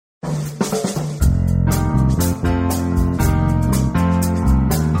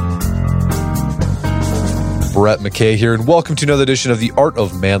Brett McKay here, and welcome to another edition of the Art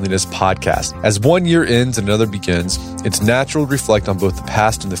of Manliness podcast. As one year ends and another begins, it's natural to reflect on both the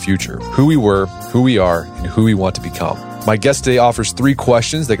past and the future, who we were, who we are, and who we want to become. My guest today offers 3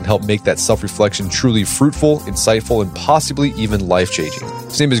 questions that can help make that self-reflection truly fruitful, insightful, and possibly even life-changing.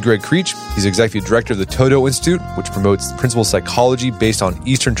 His name is Greg Creech. He's Executive Director of the Todo Institute, which promotes principle psychology based on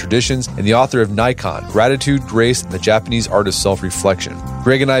Eastern traditions, and the author of Naikan, Gratitude, Grace, and the Japanese Art of Self-Reflection.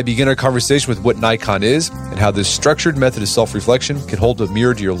 Greg and I begin our conversation with what Naikan is and how this structured method of self-reflection can hold a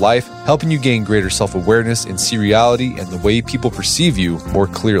mirror to your life, helping you gain greater self-awareness and see reality and the way people perceive you more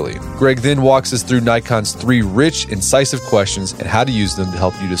clearly. Greg then walks us through Naikan's 3 rich, incisive questions and how to use them to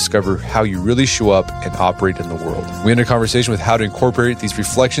help you discover how you really show up and operate in the world. We end our conversation with how to incorporate these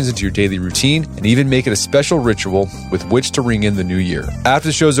reflections into your daily routine and even make it a special ritual with which to ring in the new year. After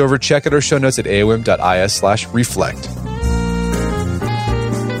the show's over, check out our show notes at aom.is/reflect.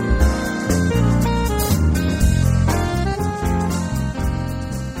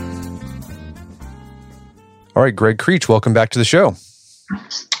 All right, Greg Creech, welcome back to the show.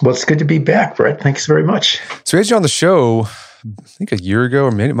 Well, it's good to be back, Brett. Thanks very much. So we had you on the show, I think a year ago,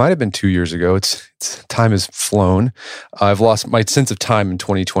 or maybe it might have been 2 years ago. It's time has flown. I've lost my sense of time in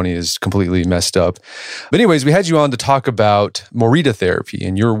 2020 is completely messed up. But anyways, we had you on to talk about Morita therapy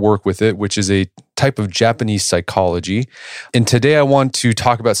and your work with it, which is a type of Japanese psychology. And today I want to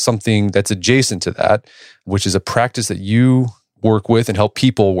talk about something that's adjacent to that, which is a practice that you work with and help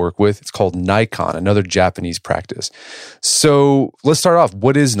people work with. It's called Naikan, another Japanese practice. So let's start off.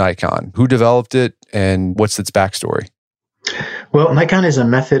 What is Naikan? Who developed it and what's its backstory? Well, Naikan is a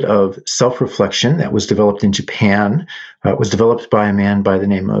method of self-reflection that was developed in Japan. It was developed by a man by the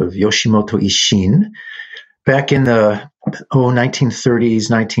name of Yoshimoto Ishin. Back in the 1930s,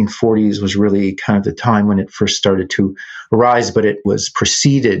 1940s was really kind of the time when it first started to arise, but it was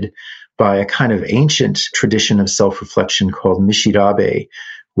preceded by a kind of ancient tradition of self-reflection called Mishirabe,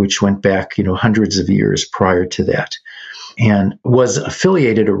 which went back, hundreds of years prior to that, and was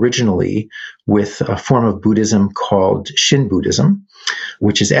affiliated originally with a form of Buddhism called Shin Buddhism,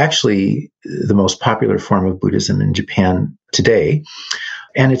 which is actually the most popular form of Buddhism in Japan today.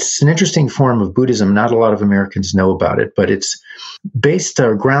 And it's an interesting form of Buddhism. Not a lot of Americans know about it, but it's based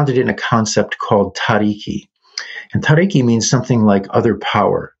or grounded in a concept called Tariki. And Tariki means something like other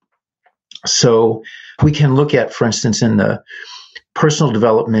power. So we can look at, for instance, in the personal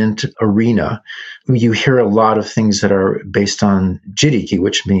development arena, you hear a lot of things that are based on Jiriki,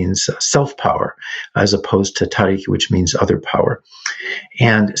 which means self-power, as opposed to Tariki, which means other power.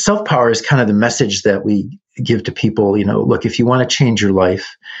 And self-power is kind of the message that we give to people, look, if you want to change your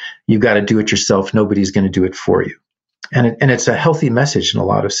life, you've got to do it yourself. Nobody's going to do it for you. And it's a healthy message in a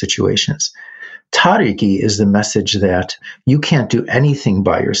lot of situations. Tariki is the message that you can't do anything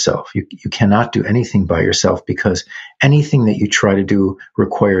by yourself. You cannot do anything by yourself because anything that you try to do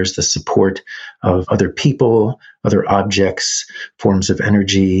requires the support of other people, other objects, forms of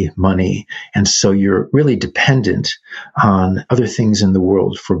energy, money. And so you're really dependent on other things in the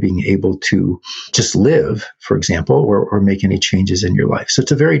world for being able to just live, for example, or make any changes in your life. So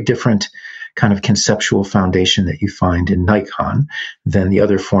it's a very different kind of conceptual foundation that you find in Naikan than the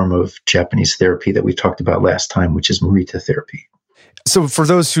other form of Japanese therapy that we talked about last time, which is Morita therapy. So for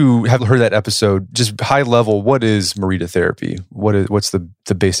those who haven't heard that episode, just high level, what is Morita therapy? What's the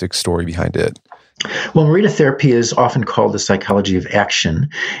basic story behind it? Well, Morita therapy is often called the psychology of action,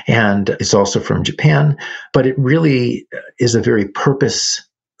 and it's also from Japan, but it really is a very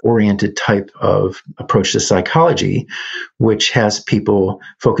purpose-oriented type of approach to psychology, which has people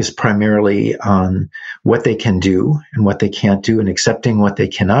focus primarily on what they can do and what they can't do and accepting what they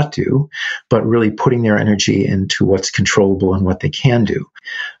cannot do, but really putting their energy into what's controllable and what they can do.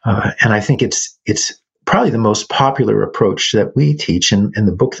 And I think it's probably the most popular approach that we teach, and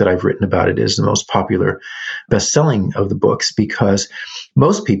the book that I've written about it is the most popular best-selling of the books, because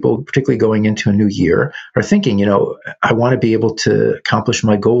most people, particularly going into a new year, are thinking, I want to be able to accomplish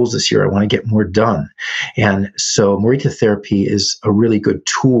my goals this year. I want to get more done. And so Morita therapy is a really good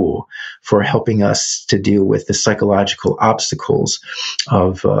tool for helping us to deal with the psychological obstacles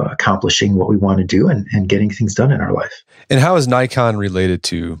of accomplishing what we want to do and getting things done in our life. And how is Naikan related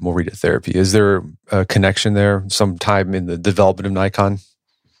to Morita therapy? Is there a connection there sometime in the development of Naikan?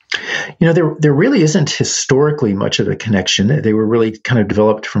 There really isn't historically much of a connection. They were really kind of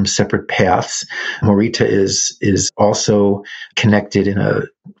developed from separate paths. Morita is also connected in a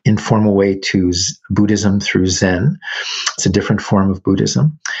informal way to Buddhism through Zen. It's a different form of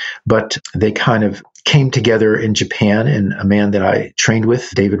Buddhism, but they kind of came together in Japan, and a man that I trained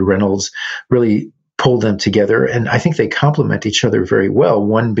with, David Reynolds, really pulled them together. And I think they complement each other very well.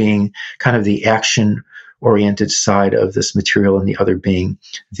 One being kind of the action oriented side of this material and the other being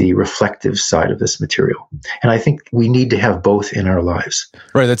the reflective side of this material. And I think we need to have both in our lives.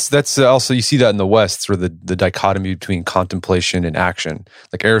 Right. That's also, you see that in the West, sort of the dichotomy between contemplation and action.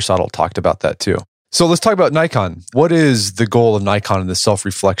 Like Aristotle talked about that too. So let's talk about Naikan. What is the goal of Naikan and the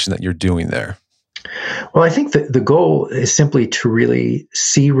self-reflection that you're doing there? Well, I think that the goal is simply to really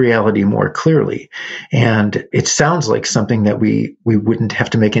see reality more clearly. And it sounds like something that we wouldn't have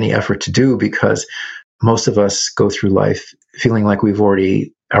to make any effort to do, because most of us go through life feeling like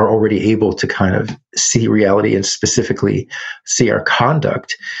are already able to kind of see reality and specifically see our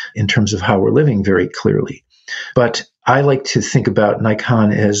conduct in terms of how we're living very clearly. But I like to think about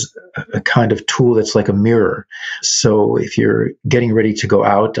Naikan as a kind of tool that's like a mirror. So if you're getting ready to go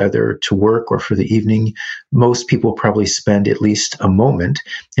out, either to work or for the evening, most people probably spend at least a moment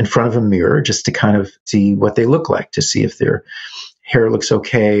in front of a mirror just to kind of see what they look like, to see if their hair looks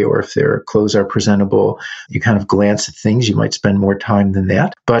okay or if their clothes are presentable. You kind of glance at things. You might spend more time than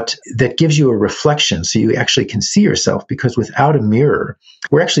that, but that gives you a reflection so you actually can see yourself, because without a mirror,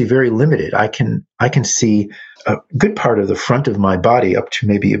 we're actually very limited. I can see a good part of the front of my body up to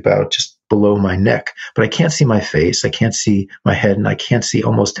maybe about just below my neck, but I can't see my face, I can't see my head, and I can't see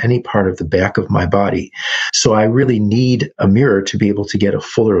almost any part of the back of my body. So I really need a mirror to be able to get a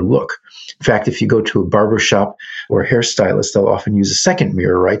fuller look. In fact, if you go to a barbershop or a hairstylist, they'll often use a second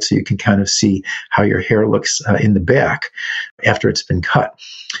mirror, right? So you can kind of see how your hair looks in the back after it's been cut.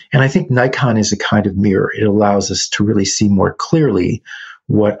 And I think Naikan is a kind of mirror. It allows us to really see more clearly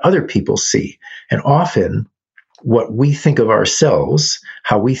what other people see. And often, what we think of ourselves,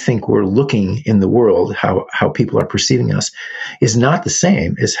 how we think we're looking in the world, how people are perceiving us, is not the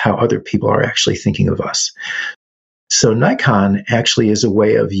same as how other people are actually thinking of us. So Naikan actually is a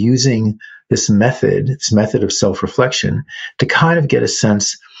way of using this method of self-reflection, to kind of get a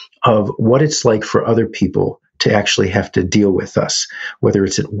sense of what it's like for other people to actually have to deal with us, whether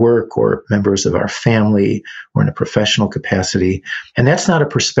it's at work or members of our family or in a professional capacity. And that's not a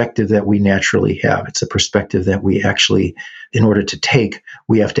perspective that we naturally have. It's a perspective that we actually, in order to take,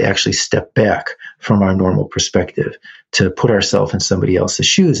 we have to actually step back from our normal perspective to put ourselves in somebody else's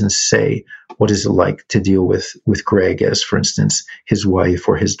shoes and say, what is it like to deal with Greg as, for instance, his wife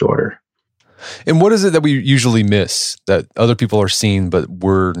or his daughter? And what is it that we usually miss that other people are seeing but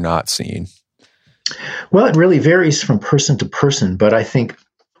we're not seeing? Well, it really varies from person to person, but I think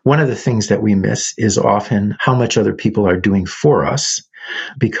one of the things that we miss is often how much other people are doing for us,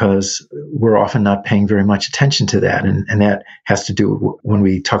 because we're often not paying very much attention to that. And that has to do, when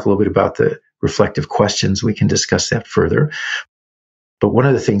we talk a little bit about the reflective questions, we can discuss that further. But one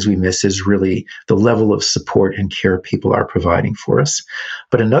of the things we miss is really the level of support and care people are providing for us.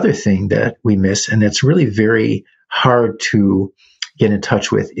 But another thing that we miss, and that's really very hard to get in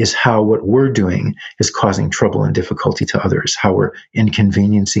touch with, is how what we're doing is causing trouble and difficulty to others, how we're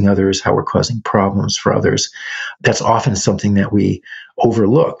inconveniencing others, how we're causing problems for others. That's often something that we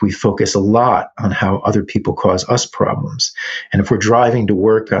overlook. We focus a lot on how other people cause us problems. And if we're driving to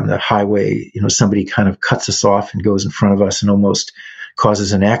work on the highway, somebody kind of cuts us off and goes in front of us and almost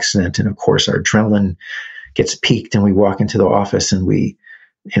causes an accident. And of course, our adrenaline gets peaked and we walk into the office and we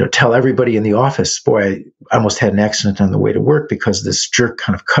tell everybody in the office, boy, I almost had an accident on the way to work because this jerk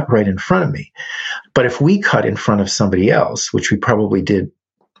kind of cut right in front of me. But if we cut in front of somebody else, which we probably did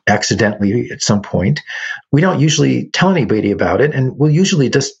accidentally at some point, we don't usually tell anybody about it. And we'll usually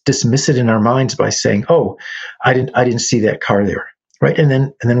just dismiss it in our minds by saying, oh, I didn't see that car there. Right. And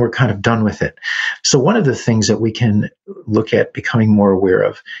then we're kind of done with it. So one of the things that we can look at becoming more aware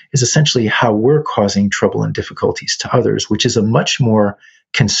of is essentially how we're causing trouble and difficulties to others, which is a much more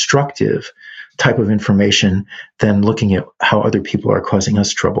constructive type of information than looking at how other people are causing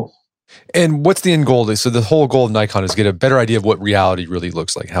us trouble. And what's the end goal? So the whole goal of Naikan is get a better idea of what reality really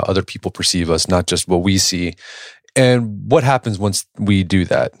looks like, how other people perceive us, not just what we see. And what happens once we do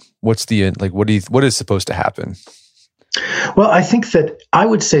that? What's the end? Like, what is supposed to happen? Well, I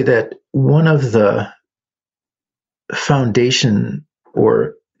would say that one of the foundation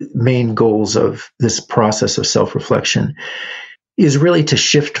or main goals of this process of self-reflection is really to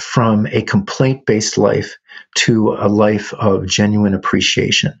shift from a complaint-based life to a life of genuine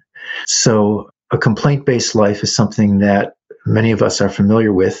appreciation. So a complaint-based life is something that many of us are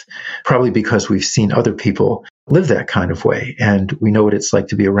familiar with, probably because we've seen other people live that kind of way, and we know what it's like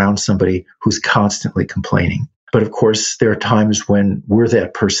to be around somebody who's constantly complaining. But of course, there are times when we're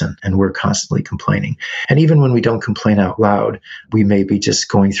that person and we're constantly complaining. And even when we don't complain out loud, we may be just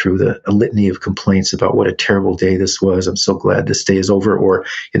going through a litany of complaints about what a terrible day this was. I'm so glad this day is over. Or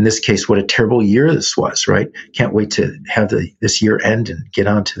in this case, what a terrible year this was, right? Can't wait to have this year end and get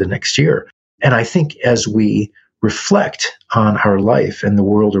on to the next year. And I think as we reflect on our life and the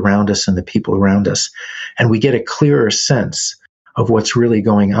world around us and the people around us, and we get a clearer sense of what's really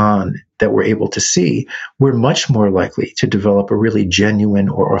going on that we're able to see, we're much more likely to develop a really genuine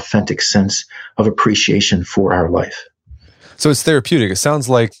or authentic sense of appreciation for our life. So it's therapeutic. It sounds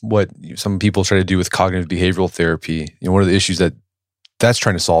like what some people try to do with cognitive behavioral therapy. One of the issues that's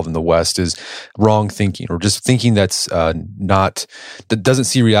trying to solve in the West is wrong thinking, or just thinking that doesn't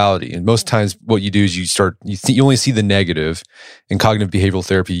see reality. And most times what you do is you only see the negative, and cognitive behavioral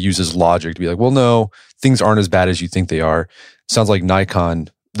therapy uses logic to be like, well, no, things aren't as bad as you think they are. Sounds like Nikon,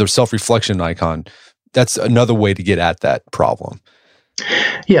 the self-reflection Nikon, that's another way to get at that problem.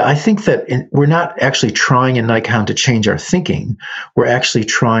 Yeah, I think that we're not actually trying in Nikon to change our thinking. We're actually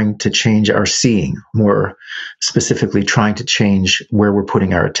trying to change our seeing, more specifically trying to change where we're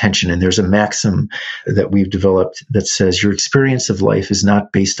putting our attention. And there's a maxim that we've developed that says your experience of life is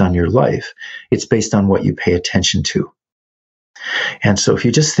not based on your life. It's based on what you pay attention to. And so if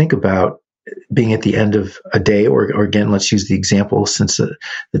you just think about being at the end of a day, or again, let's use the example since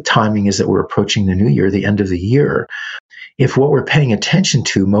the timing is that we're approaching the new year, the end of the year. If what we're paying attention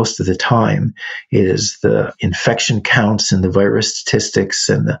to most of the time is the infection counts and the virus statistics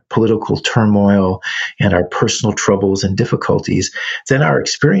and the political turmoil and our personal troubles and difficulties, then our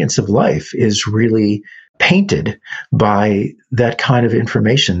experience of life is really painted by that kind of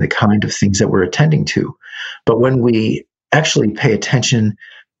information, the kind of things that we're attending to. But when we actually pay attention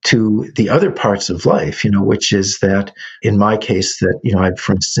to the other parts of life, which is that in my case that, I,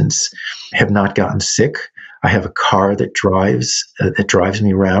 for instance, have not gotten sick. I have a car that drives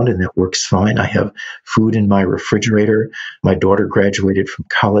me around and that works fine. I have food in my refrigerator. My daughter graduated from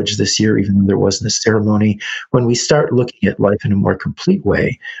college this year, even though there wasn't a ceremony. When we start looking at life in a more complete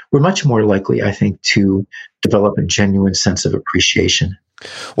way, we're much more likely, I think, to develop a genuine sense of appreciation.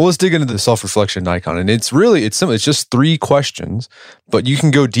 Well, let's dig into the self-reflection Nikon. And it's simple. It's just 3 questions, but you can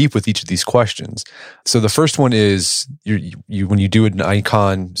go deep with each of these questions. So the first one is, you when you do an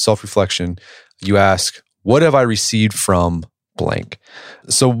Nikon self-reflection, you ask, what have I received from blank?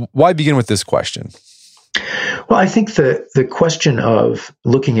 So why begin with this question? Well, I think the question of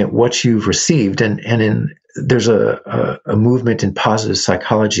looking at what you've received, there's a movement in positive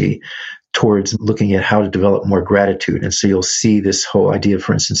psychology towards looking at how to develop more gratitude. And so you'll see this whole idea,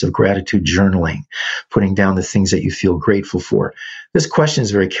 for instance, of gratitude journaling, putting down the things that you feel grateful for. This question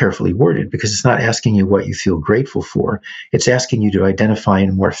is very carefully worded because it's not asking you what you feel grateful for. It's asking you to identify in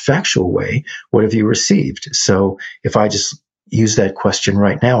a more factual way, what have you received? So if I just use that question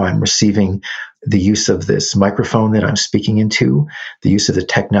right now, I'm receiving the use of this microphone that I'm speaking into, the use of the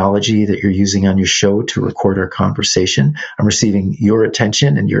technology that you're using on your show to record our conversation. I'm receiving your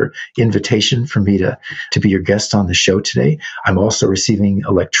attention and your invitation for me to be your guest on the show today. I'm also receiving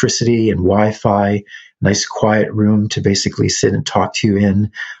electricity and Wi-Fi, nice quiet room to basically sit and talk to you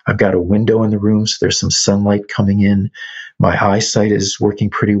in. I've got a window in the room, so there's some sunlight coming in. My eyesight is working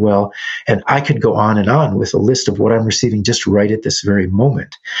pretty well. And I could go on with a list of what I'm receiving just right at this very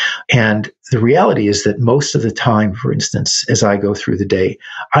moment. And the reality is that most of the time, for instance, as I go through the day,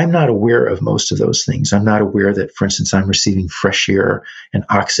 I'm not aware of most of those things. I'm not aware that, for instance, I'm receiving fresh air and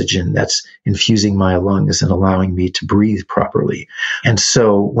oxygen that's infusing my lungs and allowing me to breathe properly. And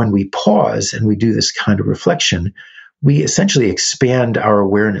so when we pause and we do this kind of reflection, we essentially expand our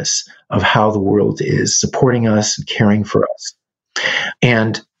awareness of how the world is supporting us and caring for us.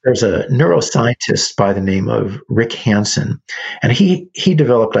 And there's a neuroscientist by the name of Rick Hansen, and he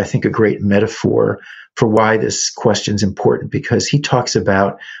developed, I think, a great metaphor for why this question is important, because he talks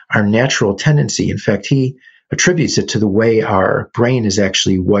about our natural tendency. In fact, he attributes it to the way our brain is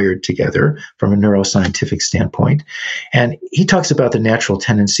actually wired together from a neuroscientific standpoint. And he talks about the natural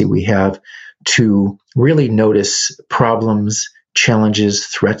tendency we have to really notice problems, challenges,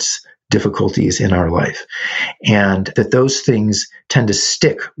 threats, difficulties in our life. And that those things tend to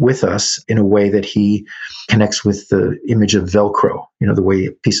stick with us in a way that he connects with the image of Velcro, the way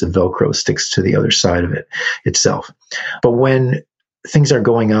a piece of Velcro sticks to the other side of it itself. But when things are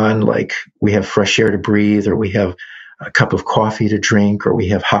going on, like we have fresh air to breathe, or we have a cup of coffee to drink, or we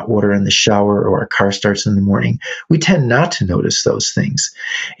have hot water in the shower, or our car starts in the morning, we tend not to notice those things.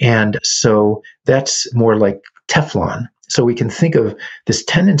 And so that's more like Teflon. So we can think of this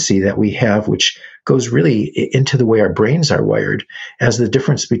tendency that we have, which goes really into the way our brains are wired, as the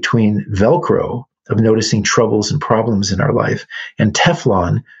difference between Velcro, of noticing troubles and problems in our life, and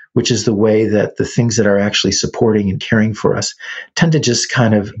Teflon, which is the way that the things that are actually supporting and caring for us tend to just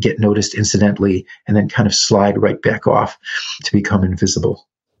kind of get noticed incidentally and then kind of slide right back off to become invisible.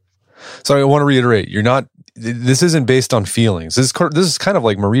 So I want to reiterate, this isn't based on feelings. This is kind of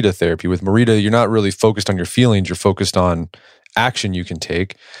like Morita therapy. With Morita, you're not really focused on your feelings. You're focused on action you can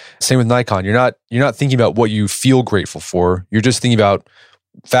take. Same with Nikon. You're not thinking about what you feel grateful for. You're just thinking about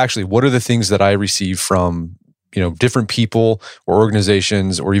factually, what are the things that I receive from, different people or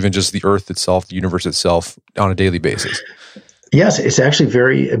organizations, or even just the earth itself, the universe itself, on a daily basis. Yes, it's actually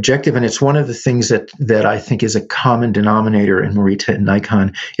very objective, and it's one of the things that I think is a common denominator in Morita and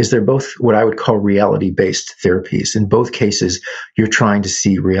Nikon is they're both what I would call reality-based therapies. In both cases, you're trying to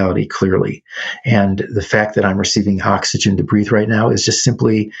see reality clearly. And the fact that I'm receiving oxygen to breathe right now is just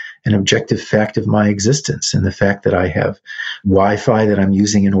simply an objective fact of my existence. And the fact that I have Wi-Fi that I'm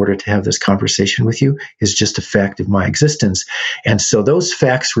using in order to have this conversation with you is just a fact of my existence. And so those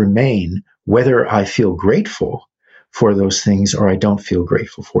facts remain whether I feel grateful for those things or I don't feel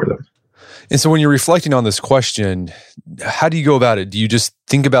grateful for them. And so when you're reflecting on this question, how do you go about it? Do you just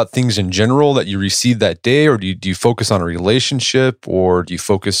think about things in general that you received that day, or do you focus on a relationship, or do you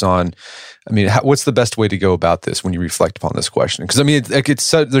focus on, what's the best way to go about this when you reflect upon this question? Because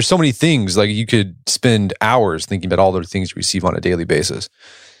there's so many things, like you could spend hours thinking about all the things you receive on a daily basis.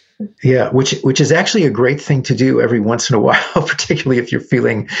 Yeah, which is actually a great thing to do every once in a while, particularly if you're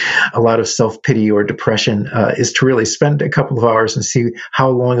feeling a lot of self-pity or depression, is to really spend a couple of hours and see how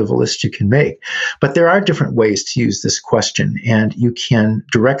long of a list you can make. But there are different ways to use this question, and you can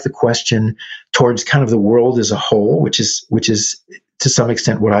direct the question towards kind of the world as a whole, which is to some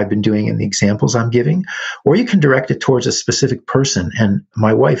extent what I've been doing in the examples I'm giving, or you can direct it towards a specific person. And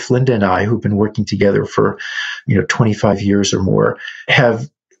my wife, Linda, and I, who've been working together for 25 years or more,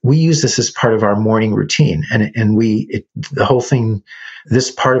 we use this as part of our morning routine. And the whole thing,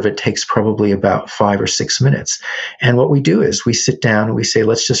 this part of it takes probably about 5 or 6 minutes. And what we do is we sit down and we say,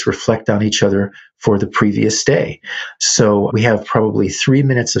 let's just reflect on each other for the previous day. So we have probably 3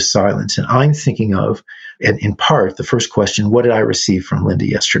 minutes of silence. And I'm thinking of, and in part, the first question, what did I receive from Linda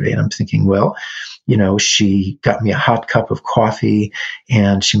yesterday? And I'm thinking, well, she got me a hot cup of coffee,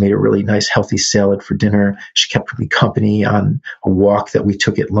 and she made a really nice healthy salad for dinner. She kept me company on a walk that we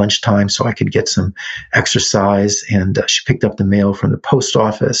took at lunchtime so I could get some exercise. And she picked up the mail from the post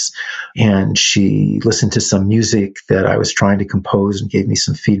office, and she listened to some music that I was trying to compose and gave me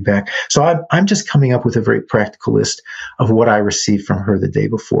some feedback. So I'm just coming up with a very practical list of what I received from her the day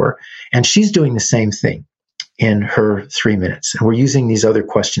before. And she's doing the same thing in her 3 minutes. And we're using these other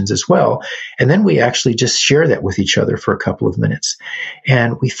questions as well. And then we actually just share that with each other for a couple of minutes.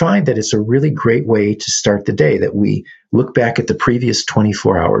 And we find that it's a really great way to start the day, that we look back at the previous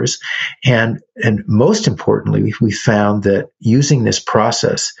 24 hours. And most importantly, we found that using this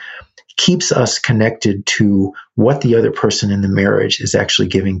process keeps us connected to what the other person in the marriage is actually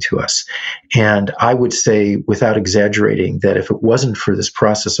giving to us. And I would say, without exaggerating, that if it wasn't for this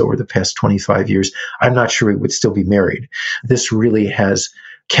process over the past 25 years, I'm not sure we would still be married. This really has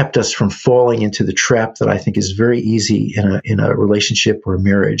kept us from falling into the trap that I think is very easy in a relationship or a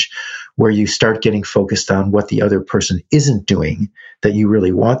marriage, where you start getting focused on what the other person isn't doing that you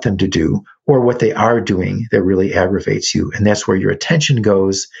really want them to do, or what they are doing that really aggravates you. And that's where your attention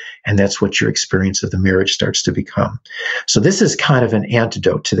goes, and that's what your experience of the marriage starts to become. So this is kind of an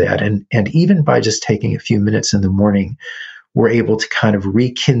antidote to that. And even by just taking a few minutes in the morning, we're able to kind of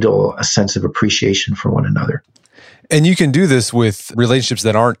rekindle a sense of appreciation for one another. And you can do this with relationships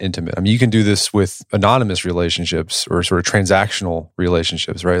that aren't intimate. You can do this with anonymous relationships or sort of transactional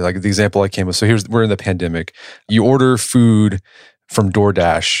relationships, right? Like the example I came with. So we're in the pandemic. You order food from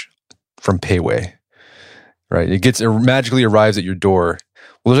DoorDash from Payway, right? It magically arrives at your door.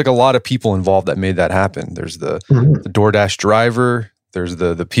 Well, there's like a lot of people involved that made that happen. There's the DoorDash driver. There's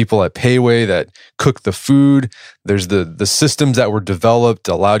the people at Payway that cook the food. There's the systems that were developed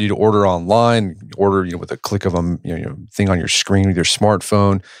that allowed you to order online, with a click of a thing on your screen with your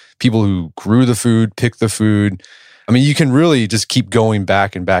smartphone. People who grew the food, picked the food. You can really just keep going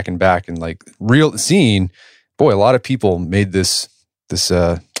back and back and back, and like seeing, boy, a lot of people made this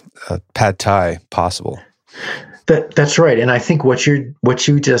pad thai possible. That's right. And I think what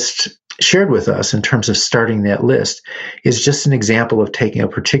you just shared with us in terms of starting that list is just an example of taking a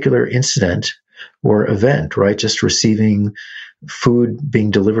particular incident or event, right? Just receiving food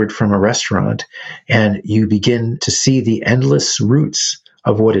being delivered from a restaurant, and you begin to see the endless routes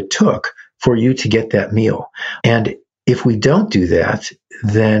of what it took for you to get that meal. And if we don't do that,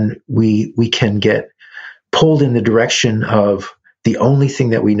 then we can get pulled in the direction of the only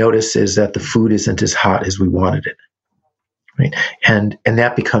thing that we notice is that the food isn't as hot as we wanted it. Right. And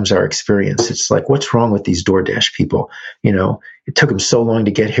that becomes our experience. It's like, what's wrong with these DoorDash people? It took them so long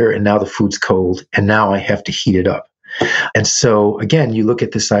to get here, and now the food's cold, and now I have to heat it up. And so again, you look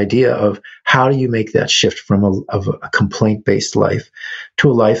at this idea of how do you make that shift from a complaint-based life to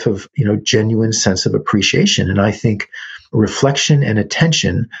a life of, genuine sense of appreciation. And I think reflection and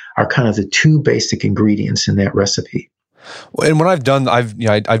attention are kind of the two basic ingredients in that recipe. And when I've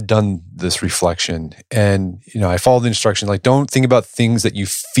done this reflection, and I follow the instruction, like, don't think about things that you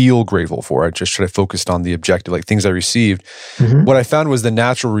feel grateful for. I just try to focus on the objective, like things I received. Mm-hmm. What I found was the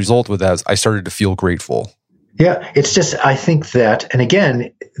natural result with that is I started to feel grateful. Yeah, it's just, I think that, and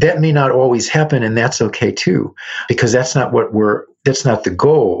again, that may not always happen, and that's okay too, because that's not the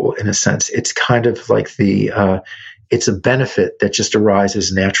goal in a sense. It's kind of like it's a benefit that just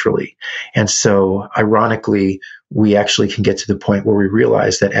arises naturally. And so ironically, we actually can get to the point where we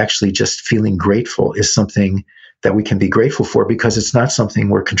realize that actually just feeling grateful is something that we can be grateful for because it's not something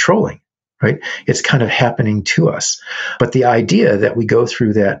we're controlling, right? It's kind of happening to us. But the idea that we go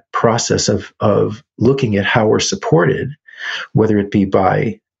through that process of looking at how we're supported, whether it be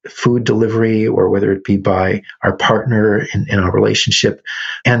by food delivery or whether it be by our partner in our relationship,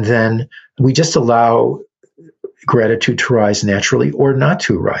 and then we just allow gratitude to rise naturally or not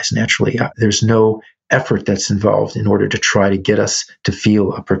to arise naturally. There's no effort that's involved in order to try to get us to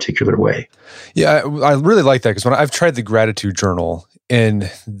feel a particular way. Yeah, I really like that, because when I've tried the gratitude journal,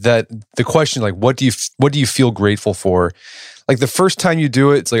 and that the question, like, what do you feel grateful for? Like the first time you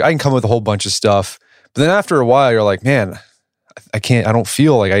do it, it's like I can come up with a whole bunch of stuff, but then after a while, you're like, man, I don't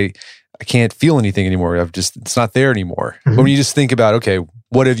feel like I can't feel anything anymore. It's not there anymore. Mm-hmm. But when you just think about, okay,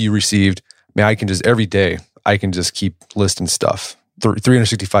 what have you received? Man, I can just every day I can just keep listing stuff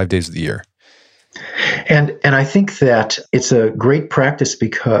 365 days of the year. And I think that it's a great practice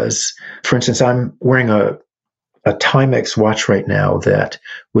because, for instance, I'm wearing a Timex watch right now that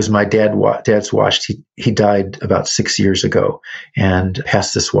was my dad's watch. He died about 6 years ago and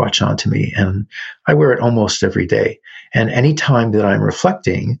passed this watch on to me. And I wear it almost every day. And any time that I'm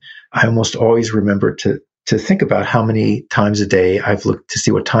reflecting, I almost always remember to think about how many times a day I've looked to see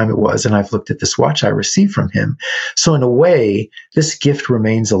what time it was, and I've looked at this watch I received from him. So in a way, this gift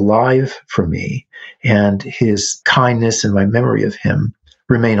remains alive for me, and his kindness and my memory of him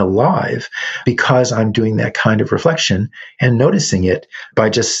remain alive because I'm doing that kind of reflection and noticing it by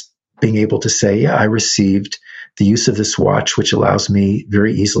just being able to say, yeah, I received the use of this watch, which allows me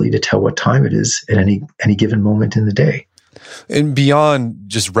very easily to tell what time it is at any given moment in the day. And beyond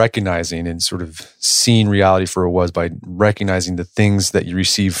just recognizing and sort of seeing reality for what it was, by recognizing the things that you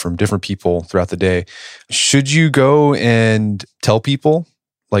receive from different people throughout the day, should you go and tell people,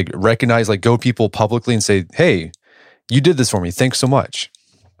 like recognize, like go people publicly and say, hey, you did this for me. Thanks so much.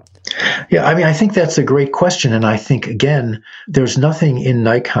 Yeah, I mean, I think that's a great question. And I think, again, there's nothing in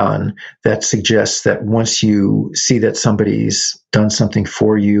Nikon that suggests that once you see that somebody's done something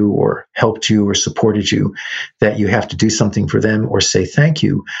for you or helped you or supported you, that you have to do something for them or say thank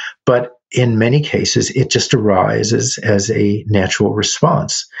you. But in many cases, it just arises as a natural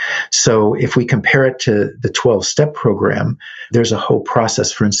response. So if we compare it to the 12-step program, there's a whole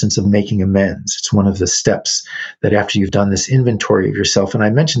process, for instance, of making amends. It's one of the steps that after you've done this inventory of yourself, and I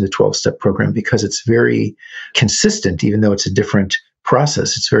mentioned the 12-step program because it's very consistent, even though it's a different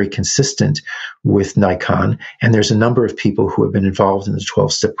process. It's very consistent with Nikon. And there's a number of people who have been involved in the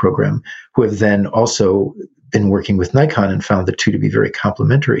 12-step program who have then also been working with Nikon and found the two to be very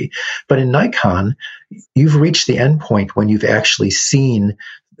complementary. But in Nikon, you've reached the end point when you've actually seen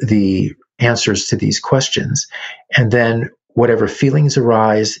the answers to these questions. And then whatever feelings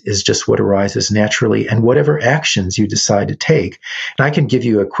arise is just what arises naturally, and whatever actions you decide to take. And I can give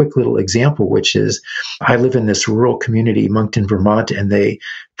you a quick little example, which is I live in this rural community, Moncton, Vermont, and they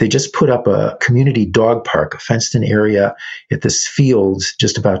just put up a community dog park, a fenced-in area at this field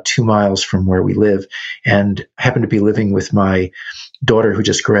just about 2 miles from where we live. And I happen to be living with my daughter who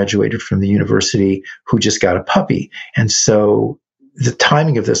just graduated from the university, who just got a puppy. And so the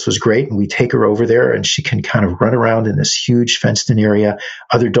timing of this was great, and we take her over there and she can kind of run around in this huge fenced-in area.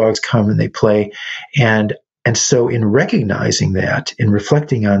 Other dogs come and they play. And so in recognizing that, in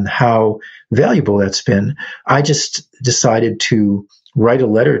reflecting on how valuable that's been, I just decided to write a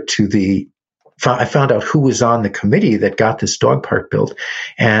letter to I found out who was on the committee that got this dog park built,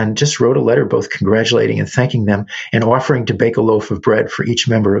 and just wrote a letter both congratulating and thanking them and offering to bake a loaf of bread for each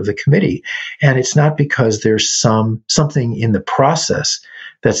member of the committee. And it's not because there's something in the process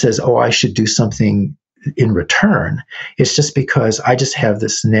that says, oh, I should do something in return. It's just because I just have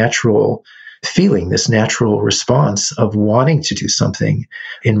this natural feeling, this natural response of wanting to do something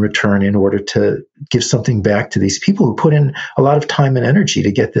in return in order to give something back to these people who put in a lot of time and energy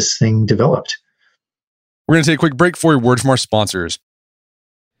to get this thing developed. We're going to take a quick break for a word from our sponsors.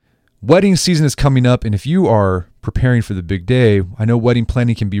 Wedding season is coming up, and if you are preparing for the big day, I know wedding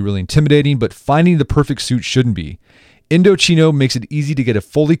planning can be really intimidating, but finding the perfect suit shouldn't be. Indochino makes it easy to get a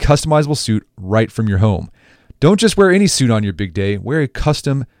fully customizable suit right from your home. Don't just wear any suit on your big day, wear a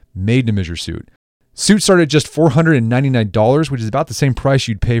custom made-to-measure suit. Suits start at just $499, which is about the same price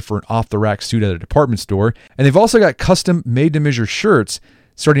you'd pay for an off-the-rack suit at a department store, and they've also got custom made-to-measure shirts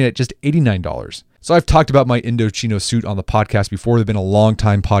starting at just $89. So I've talked about my Indochino suit on the podcast before. They've been a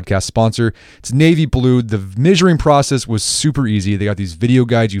long-time podcast sponsor. It's navy blue. The measuring process was super easy. They got these video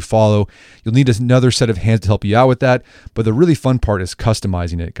guides you follow. You'll need another set of hands to help you out with that. But the really fun part is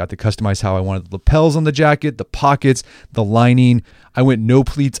customizing it. Got to customize how I wanted the lapels on the jacket, the pockets, the lining. I went no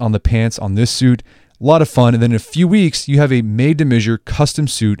pleats on the pants on this suit. A lot of fun. And then in a few weeks, you have a made-to-measure custom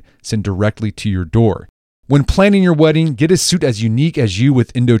suit sent directly to your door. When planning your wedding, get a suit as unique as you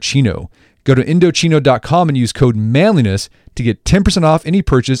with Indochino. Go to Indochino.com and use code manliness to get 10% off any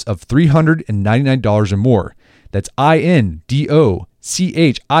purchase of $399 or more. That's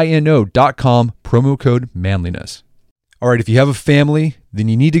INDOCHINO.com, promo code manliness. All right, if you have a family, then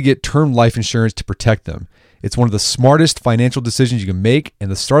you need to get term life insurance to protect them. It's one of the smartest financial decisions you can make, and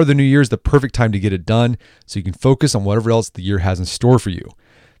the start of the new year is the perfect time to get it done so you can focus on whatever else the year has in store for you.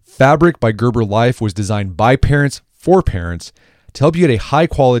 Fabric by Gerber Life was designed by parents for parents to help you get a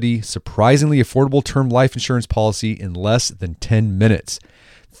high-quality, surprisingly affordable term life insurance policy in less than 10 minutes.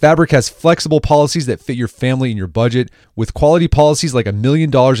 Fabric has flexible policies that fit your family and your budget, with quality policies like $1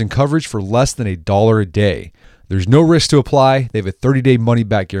 million in coverage for less than $1 a day. There's no risk to apply. They have a 30-day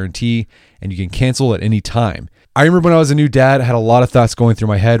money-back guarantee, and you can cancel at any time. I remember when I was a new dad, I had a lot of thoughts going through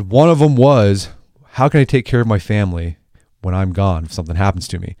my head. One of them was, how can I take care of my family when I'm gone if something happens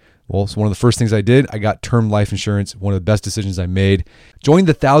to me? Well, so one of the first things I did, I got term life insurance, one of the best decisions I made. Join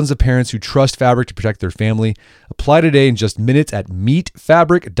the thousands of parents who trust Fabric to protect their family. Apply today in just minutes at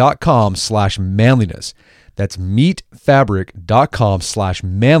meetfabric.com/manliness. That's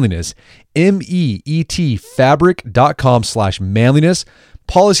meetfabric.com/manliness. MEET fabric.com/manliness.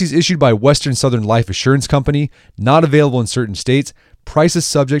 Policies issued by Western Southern Life Assurance Company, not available in certain states. Prices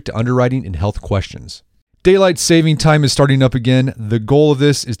subject to underwriting and health questions. Daylight saving time is starting up again. The goal of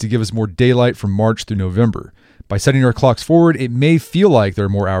this is to give us more daylight from March through November. By setting our clocks forward, it may feel like there are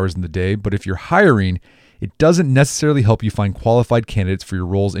more hours in the day, but if you're hiring, it doesn't necessarily help you find qualified candidates for your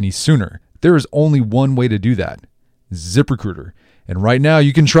roles any sooner. There is only one way to do that: ZipRecruiter. And right now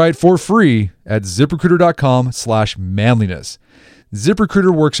you can try it for free at ZipRecruiter.com/manliness.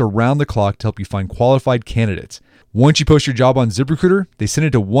 ZipRecruiter works around the clock to help you find qualified candidates. Once you post your job on ZipRecruiter, they send it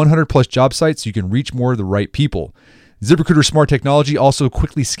to 100 plus job sites so you can reach more of the right people. ZipRecruiter's smart technology also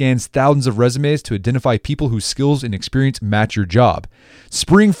quickly scans thousands of resumes to identify people whose skills and experience match your job.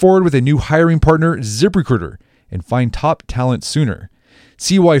 Spring forward with a new hiring partner, ZipRecruiter, and find top talent sooner.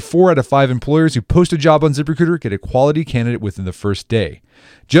 See why 4 out of 5 employers who post a job on ZipRecruiter get a quality candidate within the first day.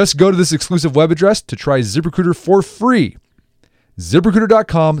 Just go to this exclusive web address to try ZipRecruiter for free.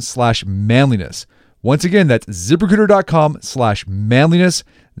 ZipRecruiter.com/manliness. Once again, that's ZipRecruiter.com/manliness.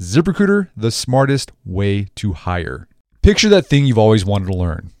 ZipRecruiter, the smartest way to hire. Picture that thing you've always wanted to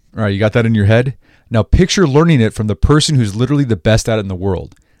learn. All right, you got that in your head? Now picture learning it from the person who's literally the best at it in the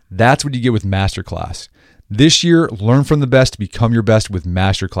world. That's what you get with Masterclass. This year, learn from the best to become your best with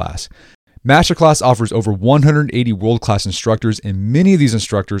Masterclass. Masterclass offers over 180 world-class instructors, and many of these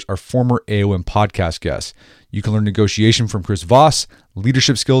instructors are former AOM podcast guests. You can learn negotiation from Chris Voss,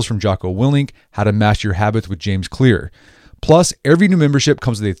 leadership skills from Jocko Willink, how to master your habits with James Clear. Plus, every new membership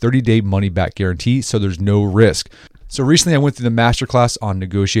comes with a 30-day money-back guarantee, so there's no risk. So recently I went through the masterclass on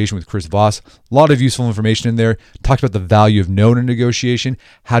negotiation with Chris Voss. A lot of useful information in there. Talked about the value of no in negotiation,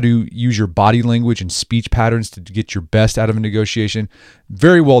 how to use your body language and speech patterns to get your best out of a negotiation.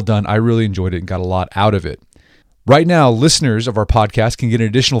 Very well done. I really enjoyed it and got a lot out of it. Right now, listeners of our podcast can get an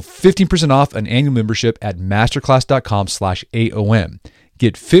additional 15% off an annual membership at masterclass.com/AOM.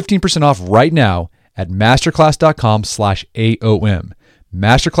 Get 15% off right now at masterclass.com/AOM.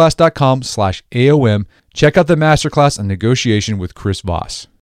 Masterclass.com/AOM. Check out the masterclass on negotiation with Chris Voss.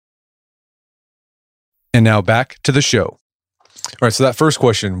 And now back to the show. All right, so that first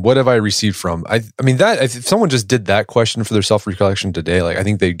question, what have I received from? I mean, that if someone just did that question for their self-recollection today, like I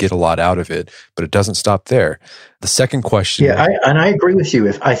think they'd get a lot out of it, but it doesn't stop there. The second question. Yeah, I agree with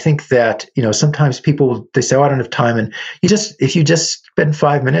you. I think that, sometimes people, they say, oh, I don't have time. And if you just spend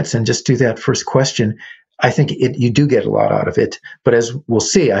 5 minutes and just do that first question, I think you do get a lot out of it. But as we'll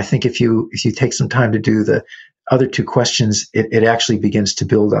see, I think if you take some time to do the other two questions, it actually begins to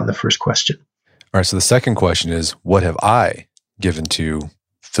build on the first question. All right, so the second question is, what have I given to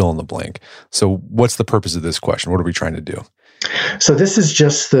fill in the blank? So what's the purpose of this question? What are we trying to do? So this is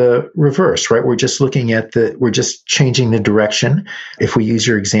just the reverse, right? We're just we're just changing the direction. If we use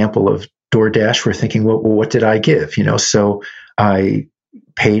your example of DoorDash, we're thinking, well, what did I give? So I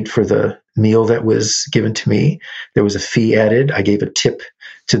paid for the meal that was given to me. There was a fee added. I gave a tip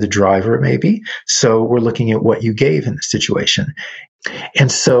to the driver, maybe. So we're looking at what you gave in the situation.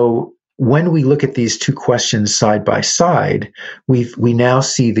 And so when we look at these two questions side by side, we now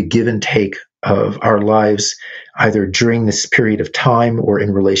see the give and take of our lives, either during this period of time or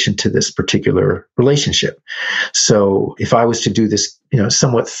in relation to this particular relationship. So if I was to do this,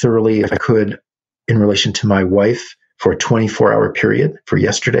 somewhat thoroughly, if I could, in relation to my wife for a 24-hour period for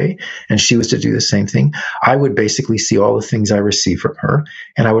yesterday, and she was to do the same thing, I would basically see all the things I received from her,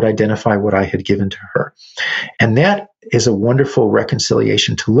 and I would identify what I had given to her. And that is a wonderful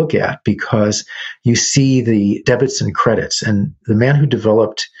reconciliation to look at, because you see the debits and credits. And the man who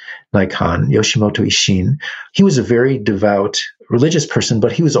developed Naikan, Yoshimoto Ishin, he was a very devout religious person,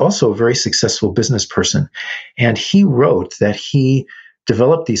 but he was also a very successful business person. And he wrote that he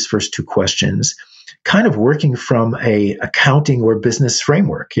developed these first two questions kind of working from a accounting or business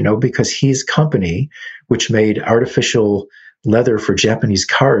framework, because his company, which made artificial leather for Japanese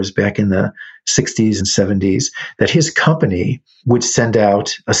cars back in the 60s and 70s, that his company would send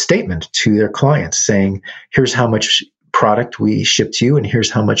out a statement to their clients saying, here's how much product we shipped to you, and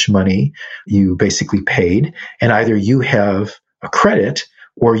here's how much money you basically paid. And either you have a credit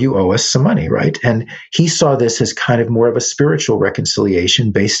or you owe us some money, right? And he saw this as kind of more of a spiritual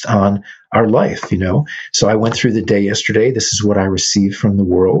reconciliation based on our life, So I went through the day yesterday. This is what I received from the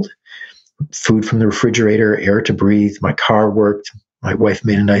world. Food from the refrigerator, air to breathe, my car worked, my wife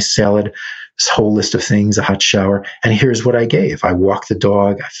made a nice salad, this whole list of things, a hot shower, and here's what I gave. I walked the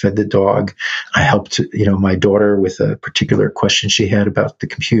dog, I fed the dog, I helped, my daughter with a particular question she had about the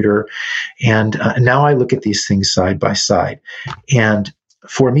computer, and now I look at these things side by side. And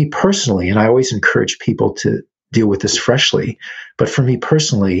for me personally, and I always encourage people to deal with this freshly, but for me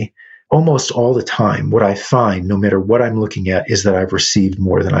personally, almost all the time, what I find, no matter what I'm looking at, is that I've received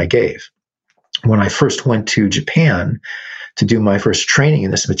more than I gave. When I first went to Japan to do my first training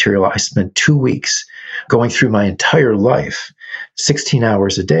in this material, I spent 2 weeks going through my entire life, 16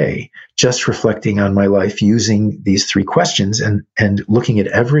 hours a day, just reflecting on my life using these three questions and looking at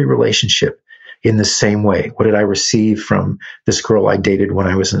every relationship in the same way. What did I receive from this girl I dated when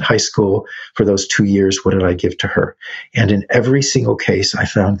I was in high school for those 2 years? What did I give to her? And in every single case, I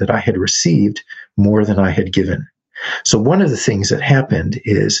found that I had received more than I had given. So one of the things that happened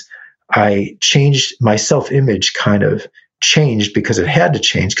is I changed my self-image, kind of changed because it had to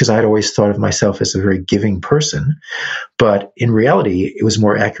change, because I'd always thought of myself as a very giving person. But in reality, it was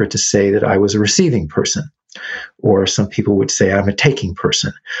more accurate to say that I was a receiving person. Or some people would say I'm a taking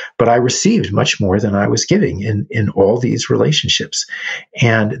person. But I received much more than I was giving in all these relationships.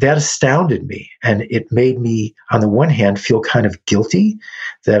 And that astounded me. And it made me, on the one hand, feel kind of guilty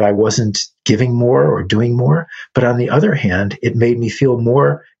that I wasn't giving more or doing more. But on the other hand, it made me feel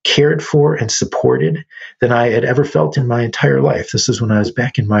more cared for and supported than I had ever felt in my entire life. This is when I was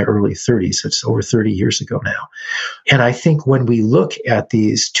back in my early 30s. It's over 30 years ago now. And I think when we look at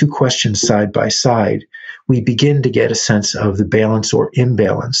these two questions side by side, we begin to get a sense of the balance or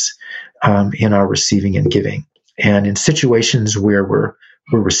imbalance in our receiving and giving. And in situations where we're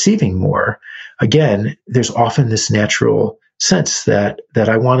receiving more, again, there's often this natural sense that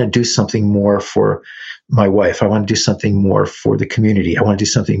I want to do something more for my wife. I want to do something more for the community. I want to do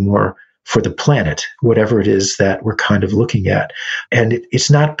something more for the planet, whatever it is that we're kind of looking at. And it's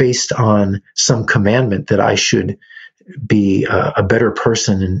not based on some commandment that I should be a better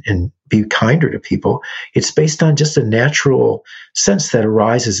person and be kinder to people. It's based on just a natural sense that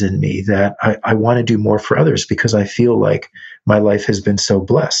arises in me that I want to do more for others because I feel like my life has been so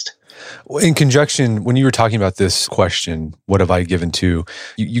blessed. In conjunction, when you were talking about this question, what have I given to,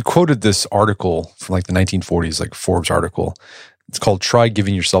 you quoted this article from like the 1940s, like Forbes article. It's called Try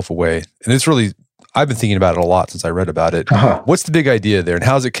Giving Yourself Away. And it's really, I've been thinking about it a lot since I read about it. Uh-huh. What's the big idea there, and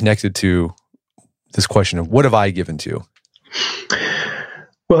how is it connected to this question of what have I given to?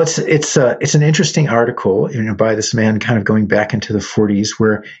 Well, it's an interesting article, by this man kind of going back into the 40s,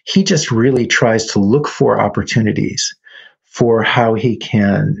 where he just really tries to look for opportunities for how he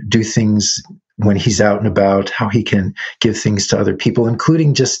can do things when he's out and about, how he can give things to other people,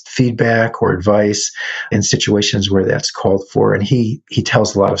 including just feedback or advice in situations where that's called for. And he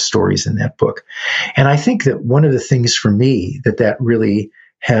tells a lot of stories in that book. And I think that one of the things for me that really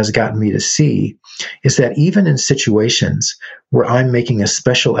has gotten me to see is that even in situations where I'm making a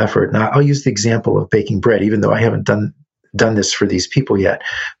special effort, now I'll use the example of baking bread, even though I haven't done this for these people yet,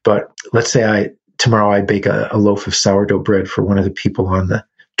 but let's say I tomorrow I bake a loaf of sourdough bread for one of the people on the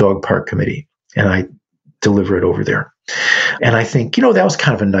dog park committee, and I deliver it over there. And I think, that was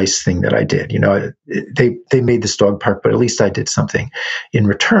kind of a nice thing that I did. They made this dog park, but at least I did something in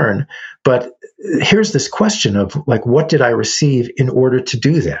return. But here's this question of like, what did I receive in order to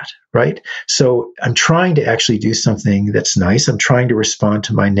do that, right? So I'm trying to actually do something that's nice. I'm trying to respond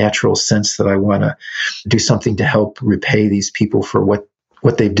to my natural sense that I want to do something to help repay these people for what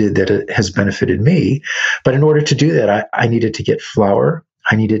they did that has benefited me. But in order to do that, I needed to get flour.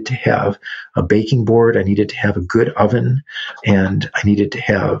 I needed to have a baking board. I needed to have a good oven, and I needed to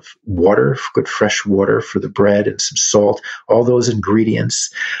have water, good fresh water for the bread, and some salt, all those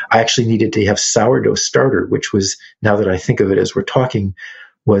ingredients. I actually needed to have sourdough starter, which was, now that I think of it as we're talking,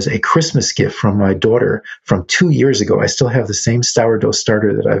 was a Christmas gift from my daughter from 2 years ago. I still have the same sourdough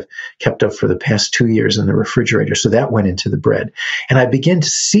starter that I've kept up for the past 2 years in the refrigerator. So that went into the bread. And I began to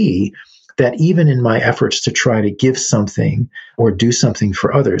see that even in my efforts to try to give something or do something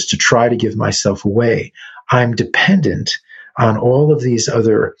for others, to try to give myself away, I'm dependent on all of these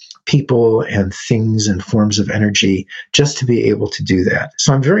other people and things and forms of energy just to be able to do that.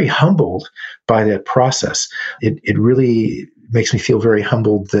 So I'm very humbled by that process. It really makes me feel very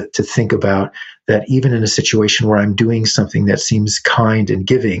humbled to think about that even in a situation where I'm doing something that seems kind and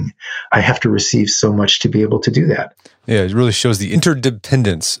giving, I have to receive so much to be able to do that. Yeah, it really shows the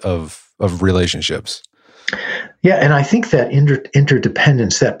interdependence of relationships. Yeah, and I think that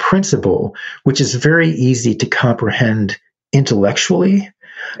interdependence, that principle, which is very easy to comprehend intellectually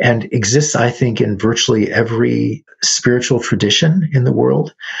and exists, I think, in virtually every spiritual tradition in the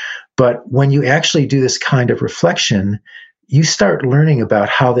world. But when you actually do this kind of reflection, you start learning about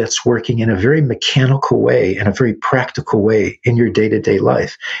how that's working in a very mechanical way and a very practical way in your day-to-day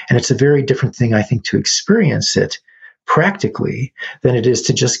life. And it's a very different thing, I think, to experience it practically than it is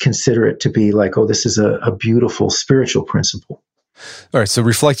to just consider it to be like, oh, this is a beautiful spiritual principle. All right. So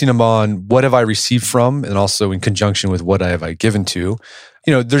reflecting upon what have I received from, and also in conjunction with what have I given to,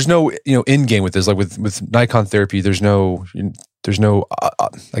 there's no, end game with this. Like with Nikon therapy, there's no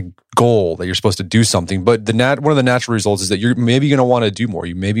like goal that you're supposed to do something. But one of the natural results is that you're maybe going to want to do more.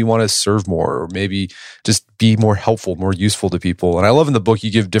 You maybe want to serve more, or maybe just be more helpful, more useful to people. And I love in the book,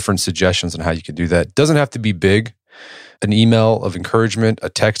 you give different suggestions on how you can do that. It doesn't have to be big. An email of encouragement, a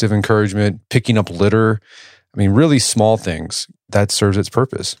text of encouragement, picking up litter. I mean, really small things that serves its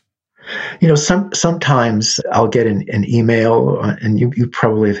purpose. Sometimes I'll get an email, and you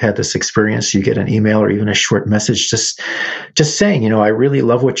probably have had this experience. You get an email or even a short message just saying, I really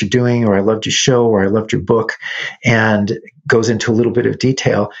love what you're doing, or I loved your show, or I loved your book, and goes into a little bit of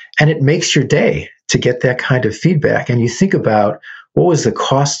detail. And it makes your day to get that kind of feedback. And you think about, what was the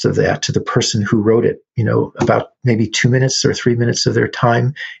cost of that to the person who wrote it? About maybe 2 minutes or 3 minutes of their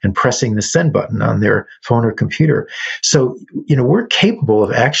time and pressing the send button on their phone or computer. So, we're capable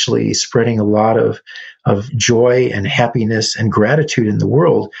of actually spreading a lot of joy and happiness and gratitude in the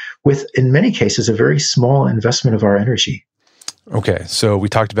world with, in many cases, a very small investment of our energy. Okay. So we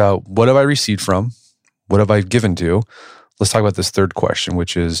talked about what have I received from? What have I given to? Let's talk about this third question,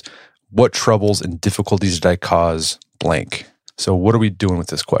 which is what troubles and difficulties did I cause blank? So what are we doing with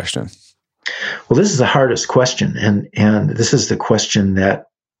this question? Well, this is the hardest question, and this is the question that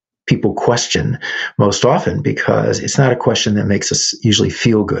people question most often because it's not a question that makes us usually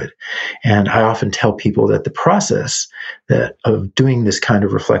feel good. And I often tell people that the process of doing this kind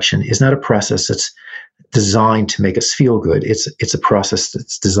of reflection is not a process that's designed to make us feel good. It's a process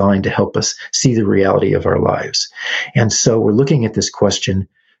that's designed to help us see the reality of our lives. And so we're looking at this question,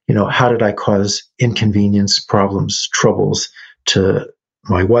 how did I cause inconvenience, problems, troubles to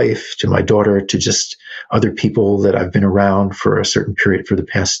my wife, to my daughter, to just other people that I've been around for a certain period, for the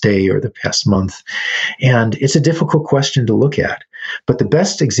past day or the past month? And it's a difficult question to look at. But the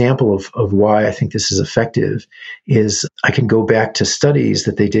best example of why I think this is effective is I can go back to studies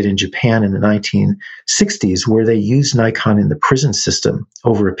that they did in Japan in the 1960s, where they used Nikon in the prison system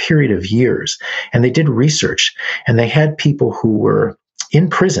over a period of years. And they did research, and they had people who were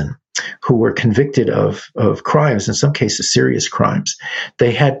in prison who were convicted of crimes, in some cases serious crimes.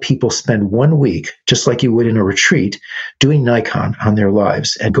 They had people spend 1 week, just like you would in a retreat, doing Nikon on their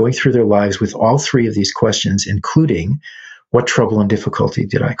lives and going through their lives with all three of these questions, including what trouble and difficulty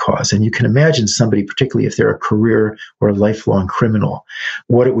did I cause? And you can imagine somebody, particularly if they're a career or a lifelong criminal,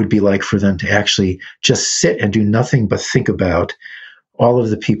 what it would be like for them to actually just sit and do nothing but think about all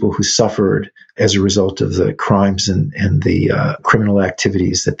of the people who suffered as a result of the crimes and the criminal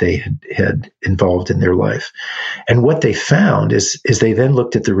activities that they had involved in their life. And what they found is they then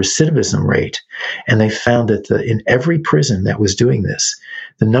looked at the recidivism rate, and they found that in every prison that was doing this,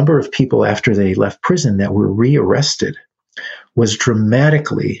 the number of people after they left prison that were rearrested was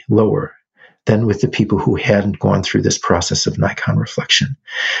dramatically lower than with the people who hadn't gone through this process of Nikon reflection.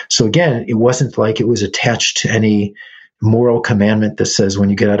 So again, it wasn't like it was attached to any moral commandment that says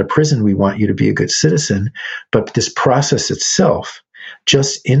when you get out of prison, we want you to be a good citizen. But this process itself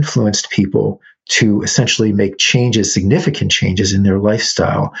just influenced people to essentially make changes, significant changes in their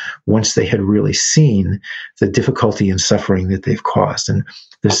lifestyle once they had really seen the difficulty and suffering that they've caused. And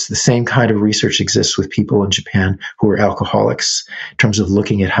the same kind of research exists with people in Japan who are alcoholics in terms of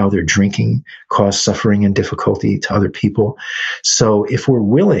looking at how their drinking caused suffering and difficulty to other people. So if we're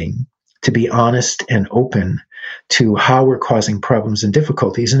willing to be honest and open to how we're causing problems and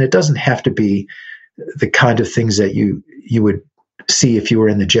difficulties, and it doesn't have to be the kind of things that you would see if you were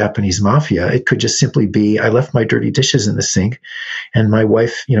in the Japanese mafia. It could just simply be, I left my dirty dishes in the sink and my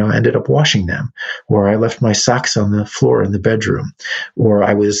wife, ended up washing them, or I left my socks on the floor in the bedroom, or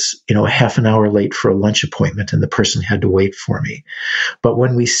I was, half an hour late for a lunch appointment and the person had to wait for me. But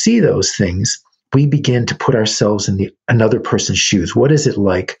when we see those things, we begin to put ourselves in another person's shoes. What is it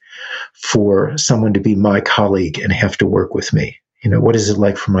like for someone to be my colleague and have to work with me? What is it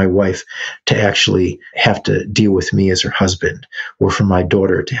like for my wife to actually have to deal with me as her husband, or for my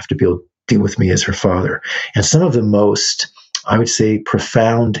daughter to have to deal with me as her father? And some of the most, I would say,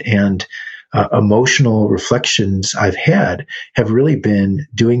 profound and emotional reflections I've had have really been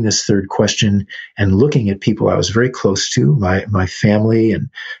doing this third question and looking at people I was very close to, my family and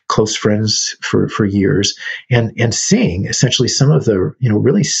close friends for years, and seeing essentially some of the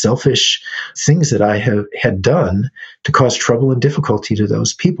really selfish things that I had done to cause trouble and difficulty to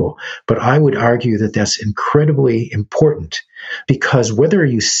those people. But I would argue that that's incredibly important, because whether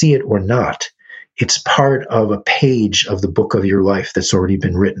you see it or not, it's part of a page of the book of your life that's already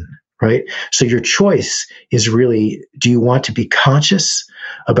been written. Right? So your choice is really, do you want to be conscious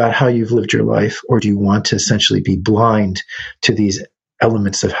about how you've lived your life, or do you want to essentially be blind to these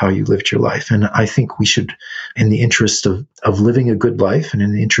elements of how you lived your life? And I think we should, in the interest of living a good life and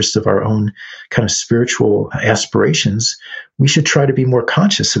in the interest of our own kind of spiritual aspirations, we should try to be more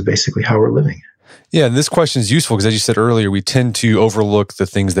conscious of basically how we're living. Yeah, and this question is useful because, as you said earlier, we tend to overlook the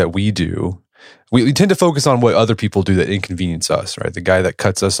things that we do. We tend to focus on what other people do that inconvenience us, right? The guy that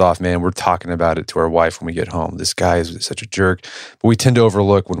cuts us off, man, we're talking about it to our wife when we get home. This guy is such a jerk. But we tend to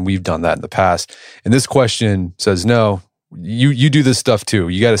overlook when we've done that in the past. And this question says, no, you do this stuff too.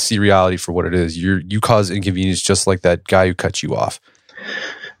 You got to see reality for what it is. You cause inconvenience just like that guy who cut you off.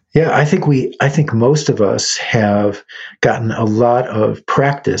 Yeah, I think most of us have gotten a lot of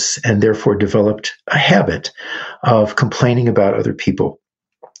practice and therefore developed a habit of complaining about other people.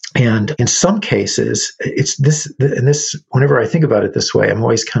 And in some cases, it's this, whenever I think about it this way, I'm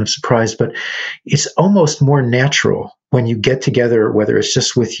always kind of surprised, but it's almost more natural when you get together, whether it's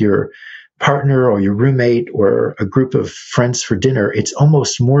just with your partner or your roommate or a group of friends for dinner, it's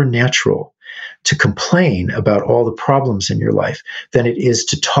almost more natural to complain about all the problems in your life than it is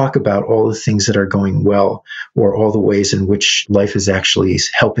to talk about all the things that are going well, or all the ways in which life is actually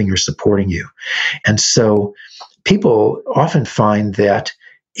helping or supporting you. And so people often find that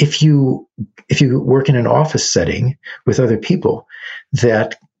if you work in an office setting with other people,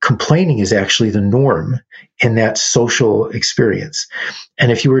 that complaining is actually the norm in that social experience. And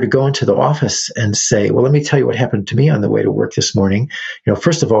if you were to go into the office and say, well, let me tell you what happened to me on the way to work this morning.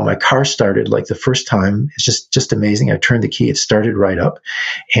 First of all, my car started like the first time. It's just amazing. I turned the key, it started right up.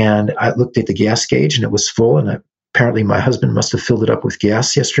 And I looked at the gas gauge and it was full. And apparently my husband must have filled it up with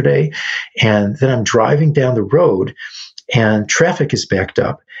gas yesterday. And then I'm driving down the road and traffic is backed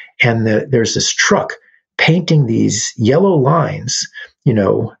up, and there's this truck painting these yellow lines,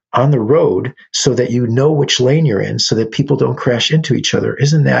 on the road so that you know which lane you're in so that people don't crash into each other.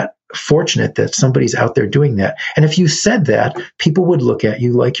 Isn't that fortunate that somebody's out there doing that? And if you said that, people would look at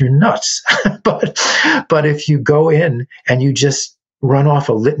you like you're nuts. But if you go in and you just run off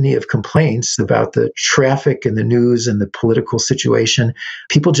a litany of complaints about the traffic and the news and the political situation,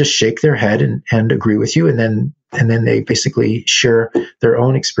 people just shake their head and agree with you. And then they basically share their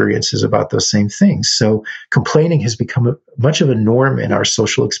own experiences about those same things. So complaining has become much of a norm in our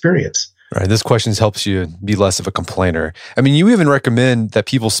social experience. Right. This question helps you be less of a complainer. I mean, you even recommend that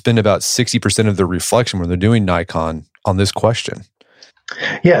people spend about 60% of their reflection when they're doing Nikon on this question.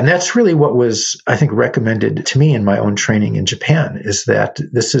 Yeah, and that's really what was, I think, recommended to me in my own training in Japan, is that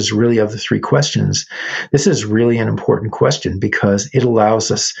this is really, of the three questions, this is really an important question because it allows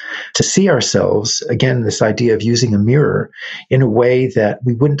us to see ourselves, again, this idea of using a mirror in a way that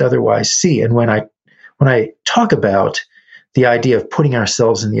we wouldn't otherwise see. And when I talk about the idea of putting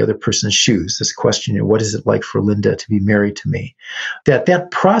ourselves in the other person's shoes, this question, what is it like for Linda to be married to me?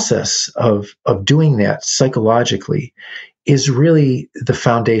 That process of doing that psychologically is really the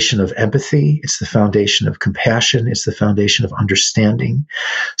foundation of empathy. It's the foundation of compassion. It's the foundation of understanding.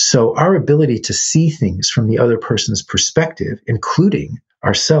 So our ability to see things from the other person's perspective, including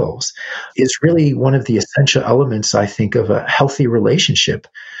ourselves, is really one of the essential elements, I think, of a healthy relationship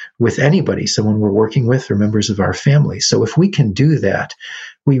with anybody, someone we're working with or members of our family. So if we can do that,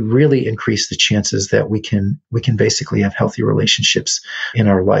 we really increase the chances that we can basically have healthy relationships in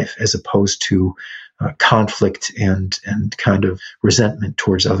our life, as opposed to conflict and kind of resentment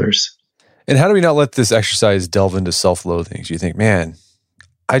towards others. And how do we not let this exercise delve into self-loathing? So you think, man,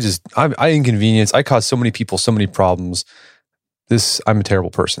 I inconvenience, I cause so many people so many problems. I'm a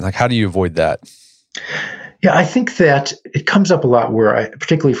terrible person. Like, how do you avoid that? Yeah, I think that it comes up a lot where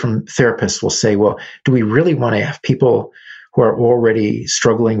particularly from therapists will say, well, do we really want to have people who are already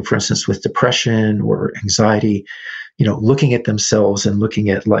struggling, for instance, with depression or anxiety, looking at themselves and looking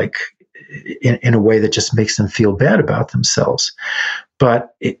at in a way that just makes them feel bad about themselves.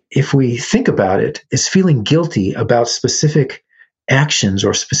 But if we think about it, is feeling guilty about specific actions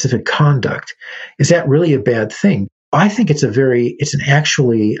or specific conduct, is that really a bad thing? I think it's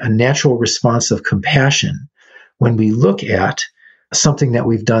actually a natural response of compassion when we look at something that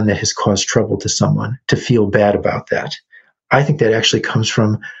we've done that has caused trouble to someone, to feel bad about that. I think that actually comes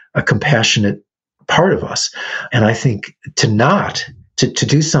from a compassionate part of us. And I think to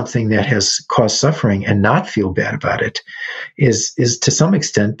do something that has caused suffering and not feel bad about it is to some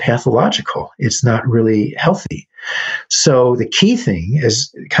extent pathological. It's not really healthy. So the key thing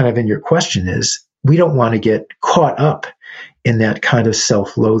is, kind of in your question, is we don't want to get caught up in that kind of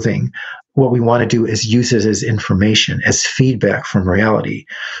self-loathing. What we want to do is use it as information, as feedback from reality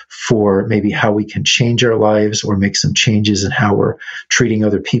for maybe how we can change our lives or make some changes in how we're treating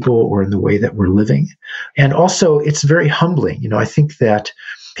other people or in the way that we're living. And also, it's very humbling. I think that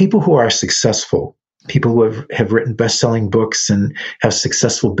people who are successful, people who have written best-selling books and have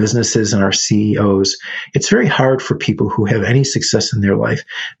successful businesses and are CEOs, it's very hard for people who have any success in their life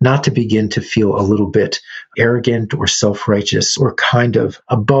not to begin to feel a little bit arrogant or self-righteous or kind of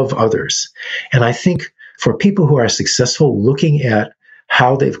above others. And I think for people who are successful, looking at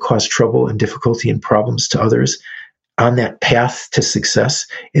how they've caused trouble and difficulty and problems to others on that path to success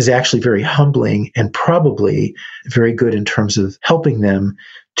is actually very humbling and probably very good in terms of helping them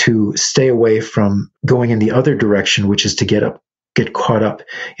to stay away from going in the other direction, which is to get caught up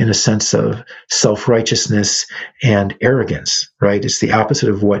in a sense of self-righteousness and arrogance, right? It's the opposite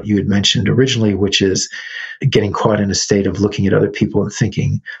of what you had mentioned originally, which is getting caught in a state of looking at other people and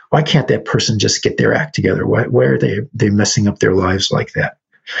thinking, why can't that person just get their act together? Why are they messing up their lives like that?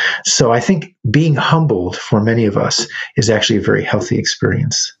 So I think being humbled for many of us is actually a very healthy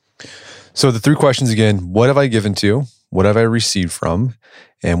experience. So the three questions again: what have I given to? What have I received from?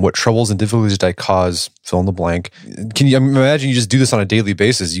 And what troubles and difficulties did I cause? Fill in the blank. Can you imagine you just do this on a daily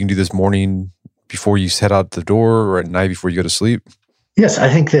basis? You can do this morning before you head out the door or at night before you go to sleep? Yes, I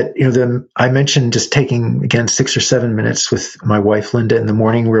think that, I mentioned just taking, again, 6 or 7 minutes with my wife, Linda, in the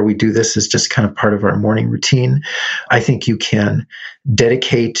morning where we do this is just kind of part of our morning routine. I think you can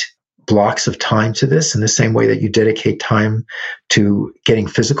dedicate blocks of time to this in the same way that you dedicate time to getting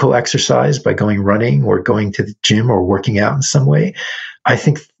physical exercise by going running or going to the gym or working out in some way. I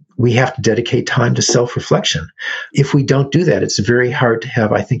think we have to dedicate time to self-reflection. If we don't do that, it's very hard to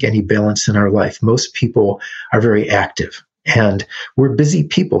have, I think, any balance in our life. Most people are very active. And we're busy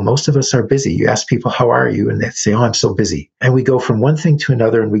people. Most of us are busy. You ask people, how are you? And they say, oh, I'm so busy. And we go from one thing to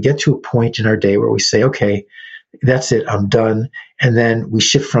another, and we get to a point in our day where we say, okay, that's it, I'm done. And then we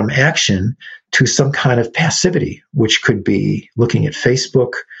shift from action to some kind of passivity, which could be looking at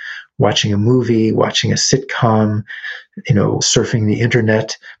Facebook, watching a movie, watching a sitcom, surfing the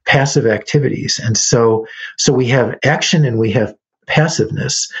internet, passive activities. And so we have action and we have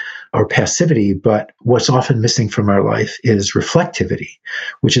passiveness or passivity, but what's often missing from our life is reflectivity,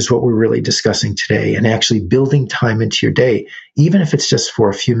 which is what we're really discussing today, and actually building time into your day, even if it's just for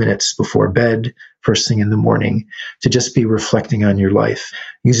a few minutes before bed, first thing in the morning, to just be reflecting on your life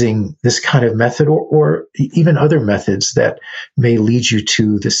using this kind of method or even other methods that may lead you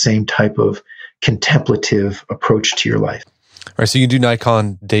to the same type of contemplative approach to your life. All right, so you can do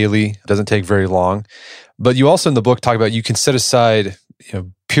Nikon daily. It doesn't take very long. But you also in the book talk about you can set aside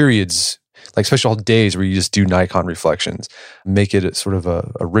periods, like special days where you just do Nikon reflections, make it sort of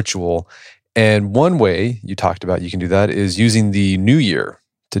a ritual. And one way you talked about you can do that is using the new year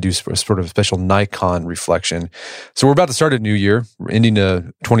to do sort of a special Nikon reflection. So we're about to start a new year. We're ending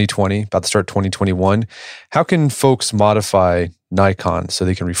 2020, about to start 2021. How can folks modify Nikon so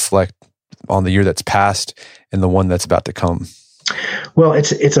they can reflect on the year that's passed and the one that's about to come? Well,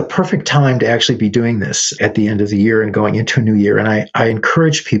 it's a perfect time to actually be doing this at the end of the year and going into a new year. And I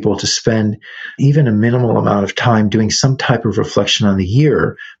encourage people to spend even a minimal amount of time doing some type of reflection on the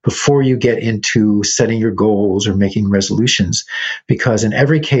year before you get into setting your goals or making resolutions. Because in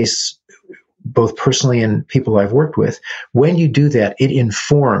every case, both personally and people I've worked with, when you do that, it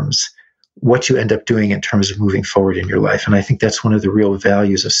informs what you end up doing in terms of moving forward in your life. And I think that's one of the real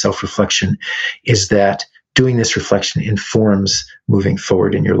values of self-reflection, is that doing this reflection informs moving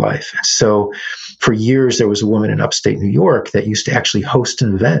forward in your life. And so for years, there was a woman in upstate New York that used to actually host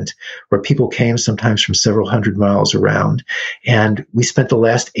an event where people came sometimes from several hundred miles around. And we spent the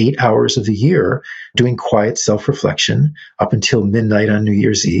last 8 hours of the year doing quiet self-reflection up until midnight on New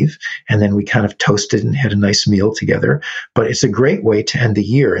Year's Eve. And then we kind of toasted and had a nice meal together. But it's a great way to end the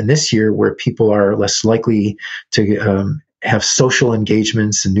year. And this year, where people are less likely to have social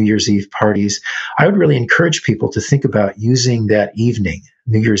engagements and New Year's Eve parties, I would really encourage people to think about using that evening,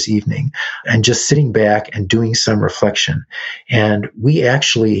 New Year's evening, and just sitting back and doing some reflection. And we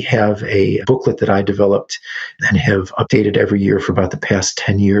actually have a booklet that I developed and have updated every year for about the past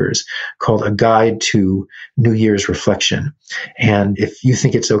 10 years called A Guide to New Year's Reflection. And if you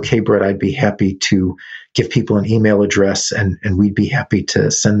think it's okay, Brett, I'd be happy to give people an email address, and we'd be happy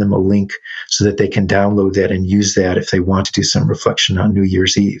to send them a link so that they can download that and use that if they want to do some reflection on New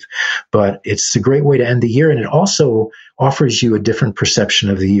Year's Eve. But it's a great way to end the year, and it also offers you a different perception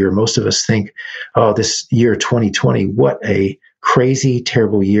of the year. Most of us think, oh, this year 2020, what a crazy,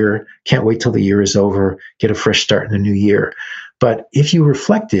 terrible year. Can't wait till the year is over, get a fresh start in the new year. But if you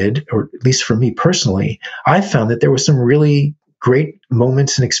reflected, or at least for me personally, I found that there were some really great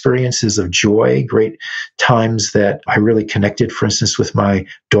moments and experiences of joy, great times that I really connected, for instance, with my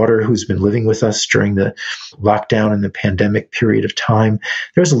daughter who's been living with us during the lockdown and the pandemic period of time.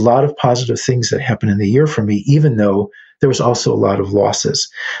 There was a lot of positive things that happened in the year for me, even though there was also a lot of losses.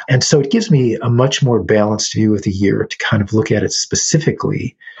 And so it gives me a much more balanced view of the year to kind of look at it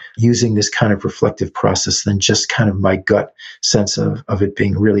specifically using this kind of reflective process than just kind of my gut sense of it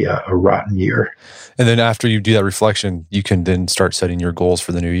being really a rotten year. And then after you do that reflection, you can then start setting your goals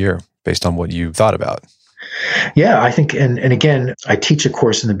for the new year based on what you thought about. Yeah, I think, and again, I teach a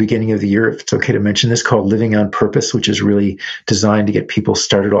course in the beginning of the year, if it's okay to mention this, called Living on Purpose, which is really designed to get people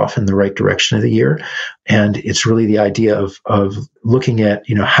started off in the right direction of the year. And it's really the idea of looking at,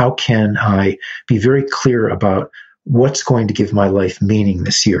 how can I be very clear about what's going to give my life meaning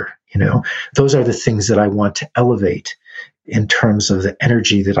this year? Those are the things that I want to elevate in terms of the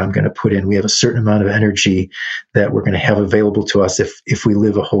energy that I'm going to put in. We have a certain amount of energy that we're going to have available to us if we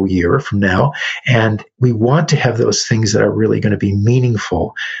live a whole year from now. And we want to have those things that are really going to be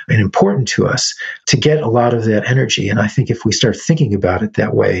meaningful and important to us to get a lot of that energy. And I think if we start thinking about it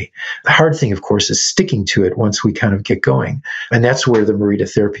that way, the hard thing, of course, is sticking to it once we kind of get going. And that's where the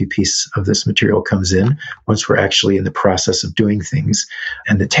Morita therapy piece of this material comes in. Once we're actually in the process of doing things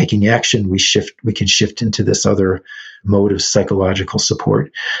and the taking action, we can shift into this other mode of psychological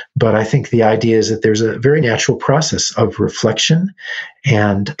support. But I think the idea is that there's a very natural process of reflection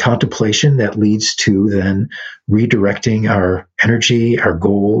and contemplation that leads to then redirecting our energy, our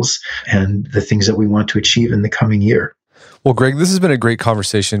goals, and the things that we want to achieve in the coming year. Well, Greg, this has been a great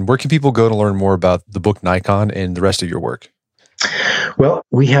conversation. Where can people go to learn more about the book Nikon and the rest of your work? Well,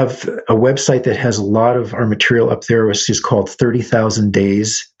 we have a website that has a lot of our material up there, which is called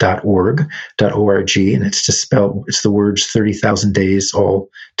 30,000days.org, and it's the words 30,000 days all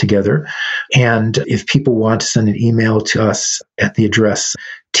together. And if people want to send an email to us at the address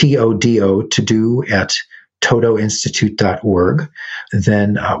todoinstitute.org,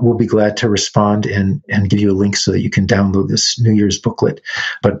 then we'll be glad to respond and give you a link so that you can download this New Year's booklet.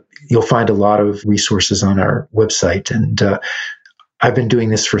 But you'll find a lot of resources on our website. And I've been doing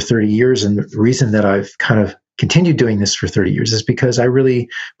this for 30 years. And the reason that I've kind of continued doing this for 30 years is because I really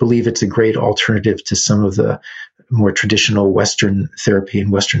believe it's a great alternative to some of the more traditional Western therapy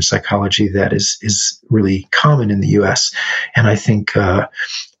and Western psychology that is really common in the US. And I think for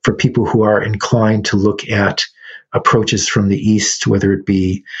people who are inclined to look at approaches from the East, whether it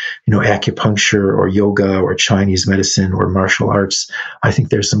be, acupuncture or yoga or Chinese medicine or martial arts, I think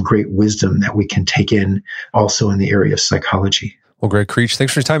there's some great wisdom that we can take in also in the area of psychology. Well, Greg Creech,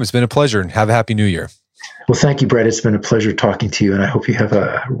 thanks for your time. It's been a pleasure, and have a happy new year. Well, thank you, Brett. It's been a pleasure talking to you, and I hope you have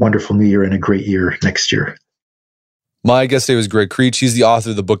a wonderful new year and a great year next year. My guest today was Greg Creech. He's the author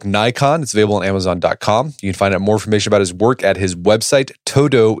of the book Nikon. It's available on Amazon.com. You can find out more information about his work at his website,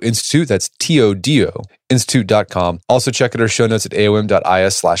 Todo Institute. That's Todo Institute.com. Also check out our show notes at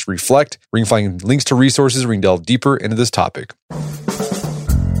aom.is/reflect, where you can find links to resources where you can delve deeper into this topic.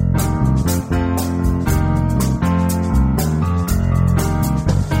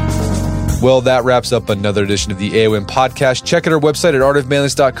 Well, that wraps up another edition of the AOM podcast. Check out our website at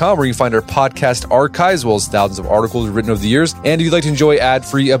artofmanliness.com, where you can find our podcast archives, as well as thousands of articles written over the years. And if you'd like to enjoy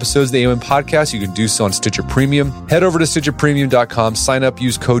ad-free episodes of the AOM podcast, you can do so on Stitcher Premium. Head over to StitcherPremium.com, sign up,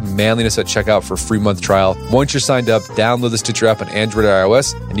 use code manliness at checkout for a free month trial. Once you're signed up, download the Stitcher app on Android or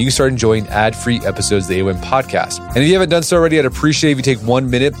iOS, and you can start enjoying ad-free episodes of the AOM podcast. And if you haven't done so already, I'd appreciate if you take 1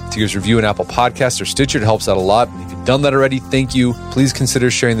 minute to give us a review on Apple Podcasts or Stitcher. It helps out a lot. And if you've done that already, thank you. Please consider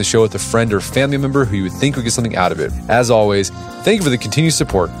sharing the show with a friend or family member who you would think would get something out of it. As always, thank you for the continued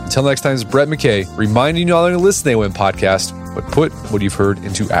support. Until next time, it's Brett McKay reminding you not only to listen to the AOM podcast, but put what you've heard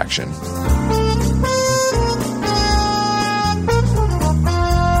into action.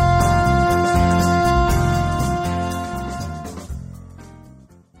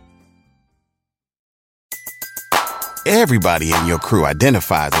 Everybody in your crew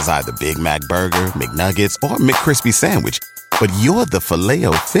identifies as either Big Mac Burger, McNuggets, or McCrispy Sandwich. But you're the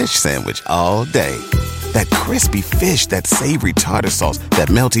Filet-O-Fish Sandwich all day. That crispy fish, that savory tartar sauce, that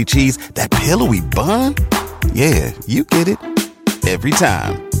melty cheese, that pillowy bun. Yeah, you get it. Every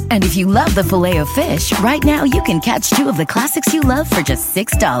time. And if you love the Filet-O-Fish, right now you can catch 2 of the classics you love for just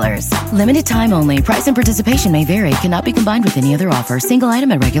 $6. Limited time only. Price and participation may vary. Cannot be combined with any other offer. Single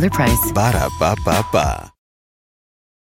item at regular price. Ba-da-ba-ba-ba.